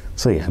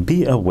 So yeah,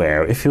 be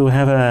aware. If you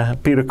have a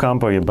Peter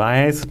Kamp or you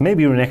buy it,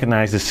 maybe you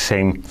recognize the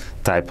same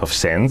type of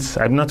scent.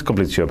 I'm not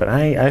completely sure, but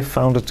I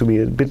found it to be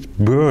a bit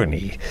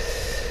burny.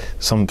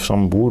 Some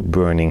wood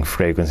burning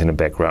fragrance in the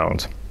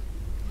background.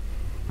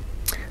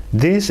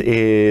 This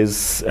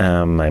is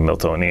my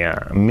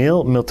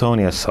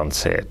Miltonia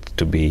Sunset,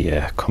 to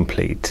be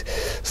complete.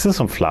 Still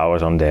some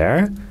flowers on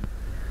there,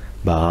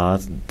 but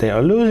they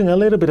are losing a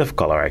little bit of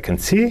color, I can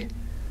see.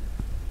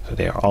 So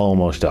they are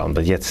almost done,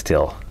 but yet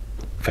still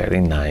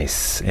very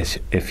nice,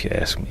 if you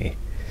ask me.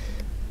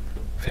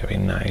 Very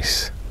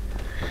nice.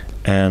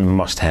 And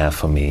must have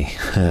for me.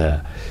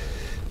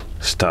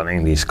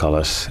 Stunning, these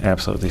colors,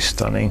 absolutely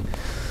stunning.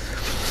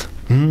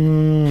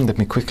 Let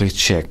me quickly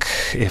check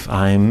if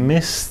I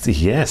missed.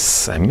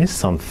 Yes, I missed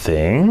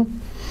something.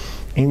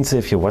 Inze,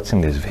 if you're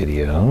watching this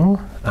video,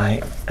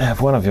 I have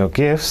one of your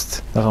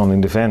gifts, not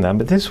only the Vanda,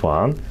 but this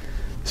one.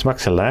 It's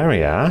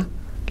Maxillaria.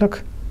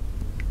 Look,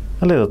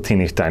 a little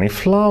teeny tiny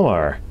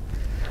flower.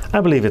 I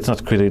believe it's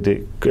not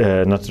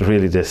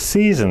really the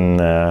season,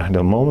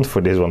 the moment for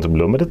this one to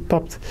bloom, but it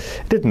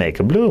did make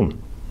a bloom.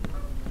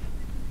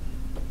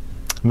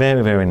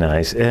 Very, very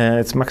nice.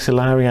 It's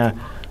Maxillaria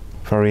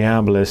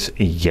variabilis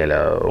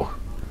yellow.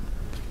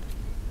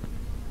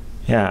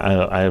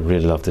 Yeah, I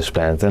really love this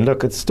plant. And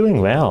look, it's doing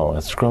well.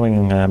 It's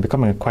growing,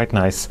 becoming a quite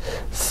nice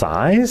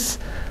size.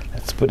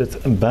 Let's put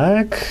it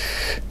back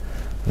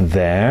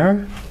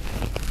there.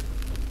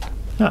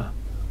 Ah,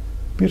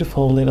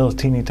 beautiful little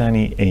teeny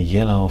tiny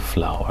yellow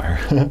flower.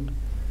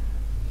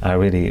 I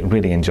really,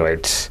 really enjoy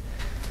it.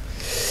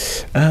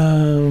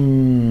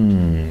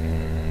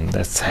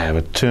 Let's have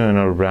a turn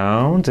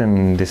around,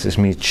 and this is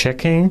me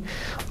checking.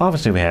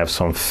 Obviously we have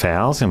some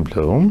phals in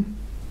bloom.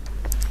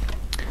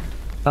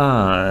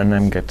 And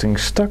I'm getting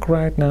stuck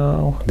right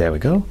now. There we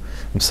go.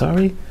 I'm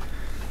sorry.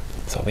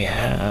 So we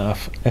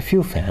have a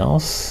few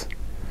phals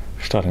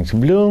starting to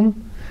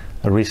bloom.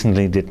 I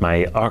recently did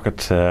my Orchid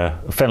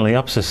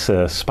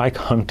Phalaenopsis spike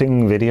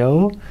hunting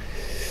video.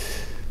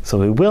 So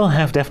we will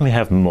definitely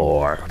have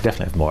more.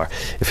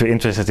 If you're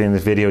interested in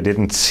this video,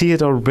 didn't see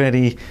it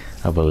already,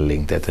 I will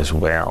link that as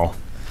well.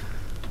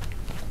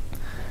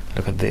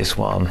 Look at this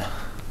one.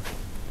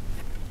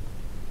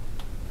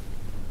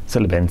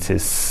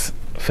 Celebensis,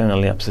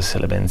 Phalaenopsis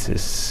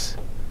celebensis.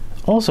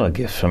 Also a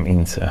gift from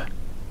Inze.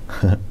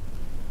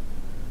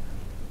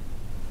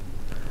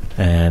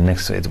 And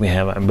next to it we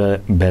have a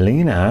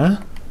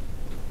Bellina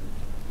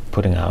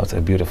putting out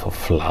a beautiful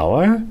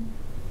flower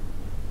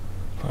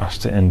for us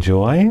to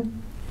enjoy.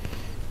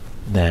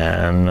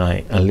 Then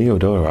a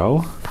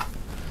Leodoro.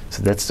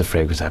 So that's the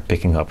fragrance I'm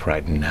picking up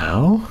right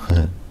now.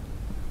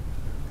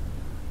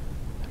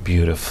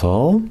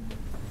 Beautiful.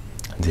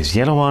 This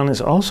yellow one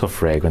is also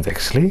fragrant,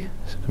 actually.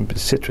 It's a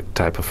citric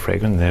type of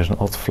fragrance. There's an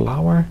old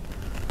flower.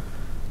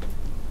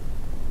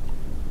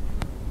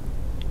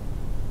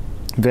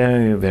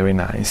 Very, very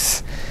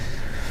nice.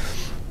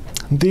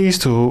 These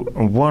two,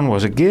 one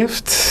was a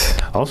gift,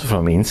 also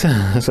from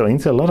Inze. So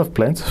Inze, a lot of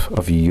plants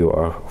of you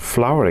are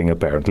flowering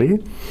apparently.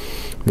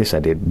 This I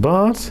did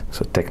bought,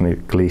 so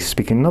technically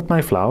speaking not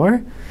my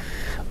flower.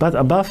 But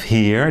above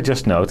here,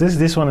 just notice,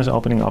 this one is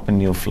opening up a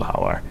new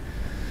flower.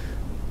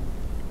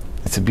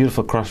 It's a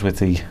beautiful cross with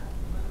the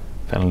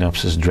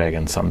Phalaenopsis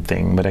dragon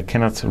something, but I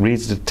cannot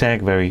reach the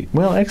tag very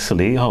well.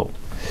 Actually, oh,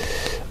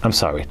 I'm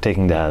sorry,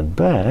 taking that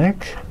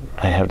back.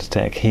 I have the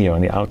tag here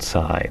on the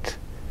outside.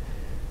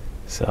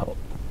 So,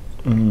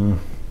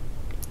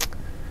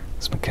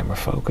 is my camera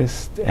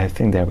focused? I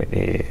think there it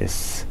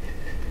is.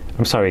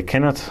 I'm sorry, I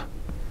cannot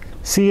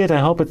see it. I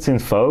hope it's in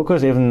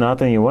focus. If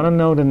not, and you want to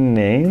know the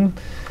name,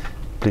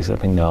 please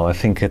let me know. I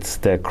think it's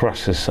the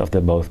crosses of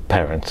the both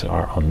parents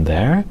are on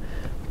there.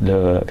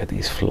 Look at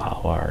these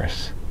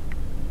flowers.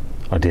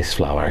 Or this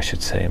flower, I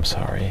should say, I'm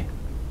sorry.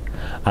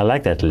 I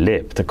like that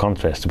lip, the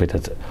contrast with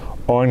that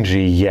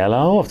orangey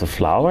yellow of the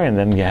flower, and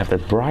then you have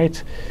that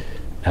bright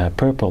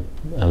purple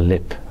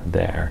lip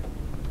there.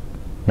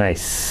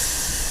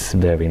 Nice,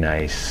 very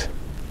nice.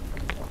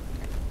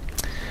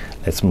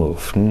 Let's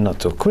move not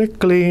too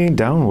quickly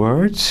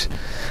downwards.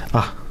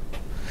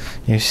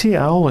 You see,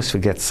 I always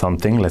forget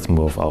something. Let's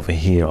move over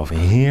here, over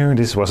here.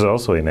 This was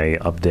also in a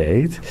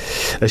update,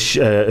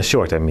 a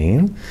short I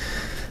mean.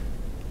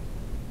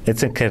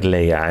 It's a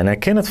Cattleya, and I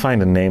cannot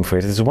find a name for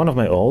it. It's one of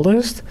my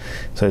oldest,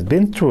 so it's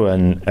been through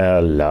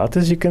a lot,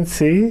 as you can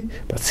see,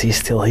 but she's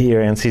still here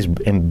and she's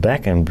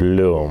back in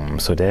bloom,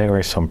 so there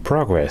is some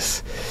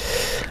progress.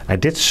 I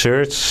did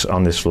search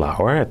on this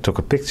flower. I took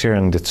a picture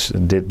and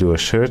did do a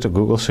search, a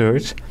Google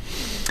search.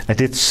 I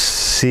did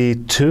see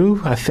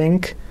two, I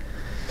think,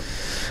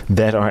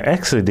 that are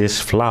actually this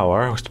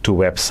flower, two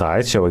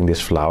websites showing this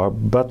flower,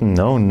 but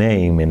no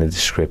name in the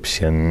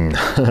description.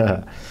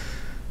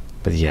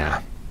 But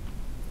yeah.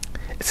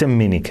 It's a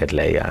mini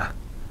Cattleya.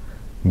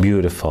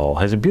 Beautiful.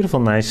 Has a beautiful,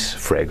 nice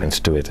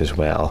fragrance to it as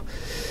well.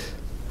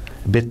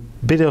 A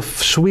bit of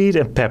sweet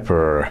and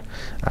pepper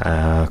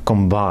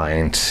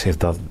combined, if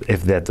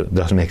that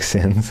does make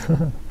sense.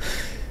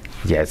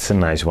 Yeah, it's a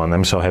nice one.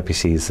 I'm so happy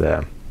she's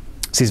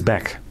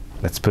back.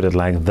 Let's put it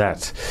like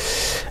that.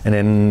 And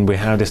then we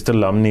have this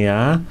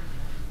Thelumnia.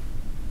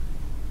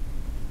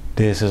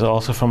 This is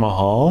also from a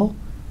haul,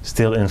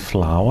 still in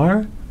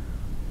flower.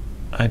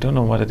 I don't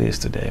know what it is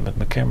today, but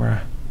my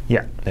camera.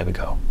 Yeah, there we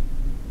go.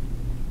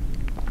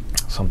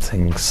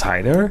 Something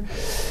cider.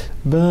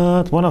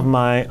 But one of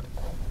my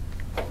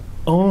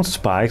own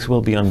spikes will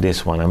be on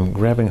this one. I'm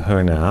grabbing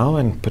her now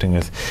and putting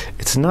it.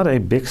 It's not a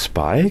big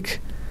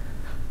spike.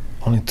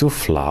 Only 2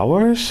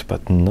 flowers,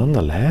 but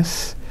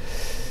nonetheless.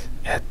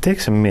 It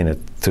takes a minute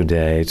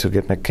today to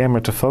get my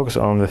camera to focus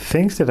on the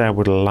things that I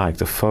would like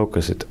to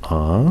focus it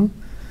on.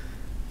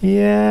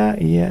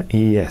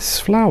 Yes,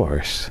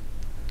 flowers.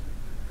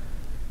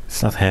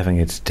 It's not having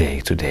its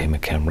day today, my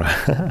camera.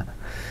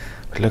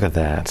 But look at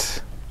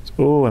that.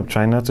 Oh, I'm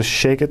trying not to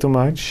shake it too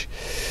much,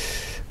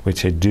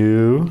 which I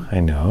do,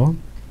 I know.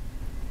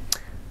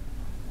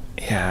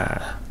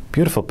 Yeah,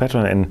 beautiful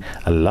pattern, and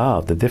I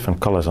love the different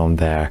colors on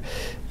there.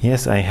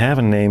 Yes, I have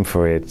a name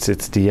for it.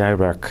 It's the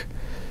Iraq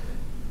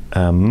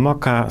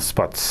Mocha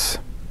Spots.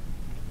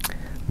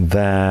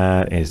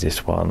 That is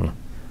this one.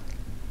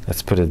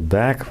 Let's put it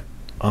back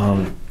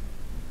on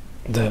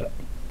the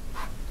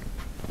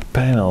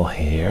panel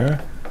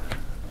here.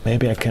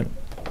 Maybe I can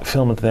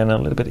film it then a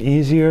little bit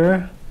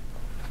easier.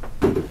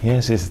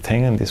 Yes, it's a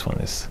thing, and this one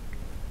is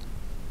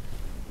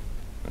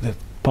the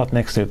pot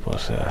next to it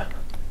was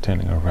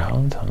turning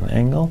around on an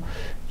angle.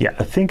 Yeah,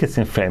 I think it's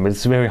in frame, but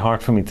it's very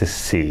hard for me to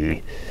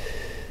see.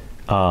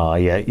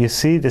 Yeah, you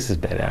see, this is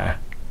better.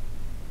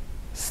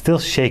 Still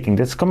shaking.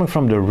 That's coming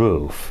from the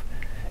roof.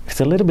 If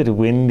it's a little bit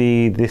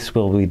windy, this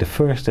will be the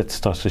first that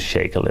starts to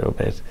shake a little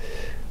bit,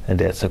 and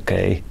that's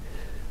okay.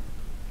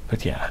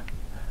 But yeah,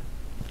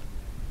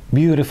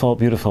 beautiful,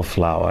 beautiful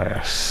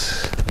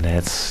flowers.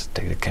 Let's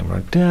take the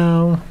camera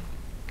down.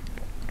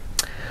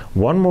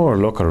 One more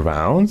look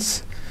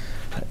around.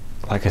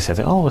 Like I said,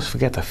 I always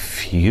forget a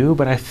few,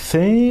 but I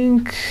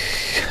think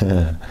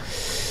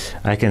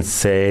I can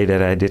say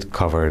that I did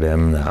cover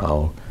them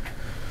now.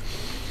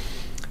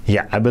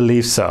 Yeah, I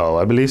believe so.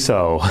 I believe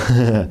so.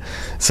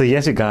 So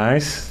yes, you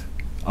guys,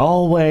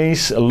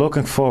 always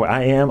looking forward.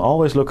 I am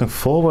always looking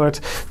forward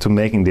to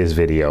making this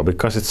video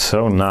because it's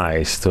so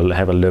nice to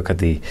have a look at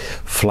the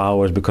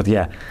flowers. Because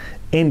yeah,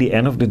 in the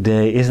end of the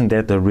day, isn't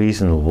that the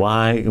reason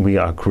why we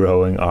are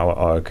growing our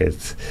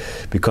orchids?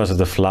 Because of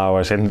the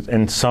flowers,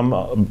 and some,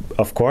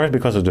 of course,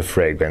 because of the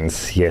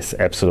fragrance. Yes,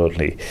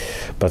 absolutely.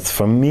 But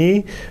for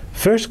me,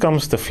 first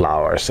comes the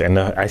flowers, and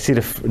I see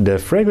the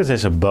fragrance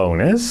as a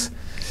bonus.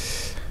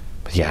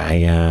 But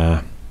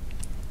yeah,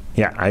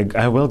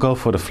 I will go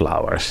for the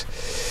flowers.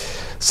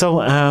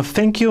 So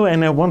thank you,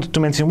 and I wanted to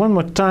mention one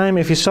more time,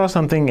 if you saw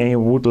something and you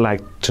would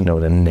like to know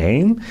the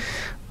name,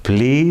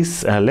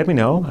 please let me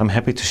know. I'm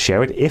happy to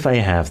share it if I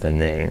have the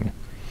name.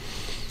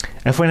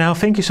 And for now,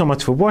 thank you so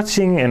much for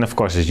watching, and of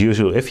course, as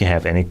usual, if you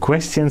have any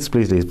questions,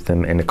 please leave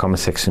them in the comment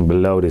section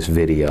below this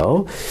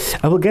video.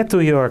 I will get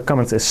to your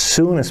comments as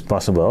soon as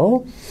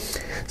possible.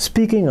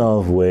 Speaking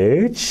of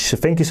which,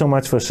 thank you so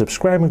much for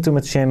subscribing to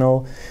my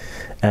channel.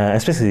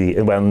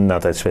 Especially, well,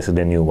 not especially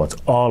the new ones,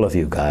 all of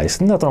you guys,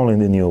 not only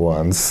the new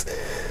ones.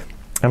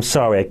 I'm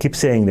sorry, I keep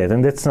saying that,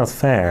 and that's not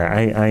fair.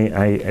 I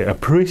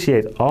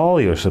appreciate all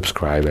your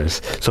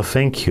subscribers, so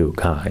thank you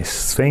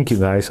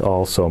guys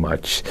all so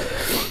much.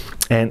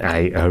 And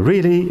I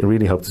really,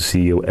 really hope to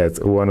see you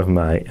at one of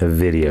my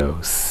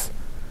videos.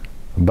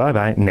 Bye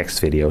bye,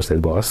 next videos that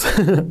was.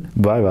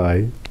 Bye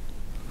bye.